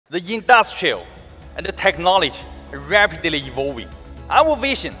the industrial and the technology are rapidly evolving. Our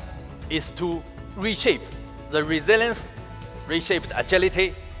vision is to reshape the resilience, reshape the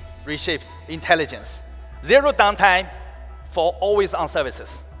agility, reshape intelligence. Zero downtime for always-on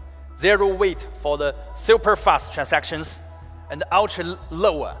services. Zero wait for the super fast transactions and ultra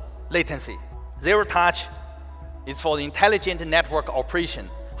lower latency. Zero touch is for the intelligent network operation,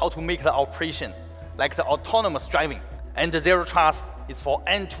 how to make the operation like the autonomous driving. And the zero trust is for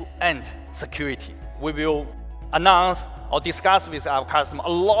end-to-end security. We will announce or discuss with our customer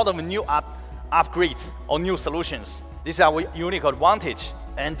a lot of new upgrades or new solutions. This is our unique advantage.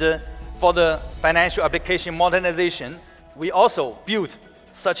 And for the financial application modernization, we also built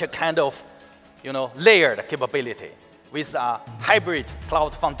such a kind of layered capability with a hybrid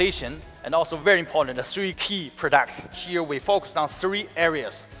cloud foundation, and also very important, the 3 key products. Here we focus on 3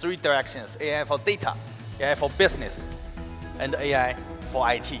 areas, 3 directions: AI for data, AI for business, and AI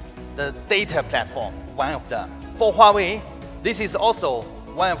for IT. The data platform, one of them. For Huawei, this is also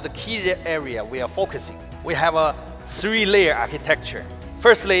one of the key areas we are focusing. We have a 3-layer architecture.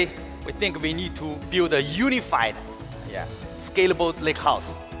 Firstly, we think we need to build a unified, scalable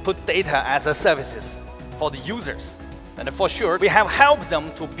lakehouse, put data as a services for the users. And for sure, we have helped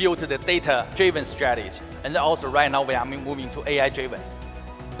them to build the data-driven strategy. And also right now, we are moving to AI-driven.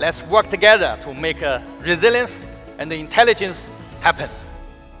 Let's work together to make resilience and intelligence happen.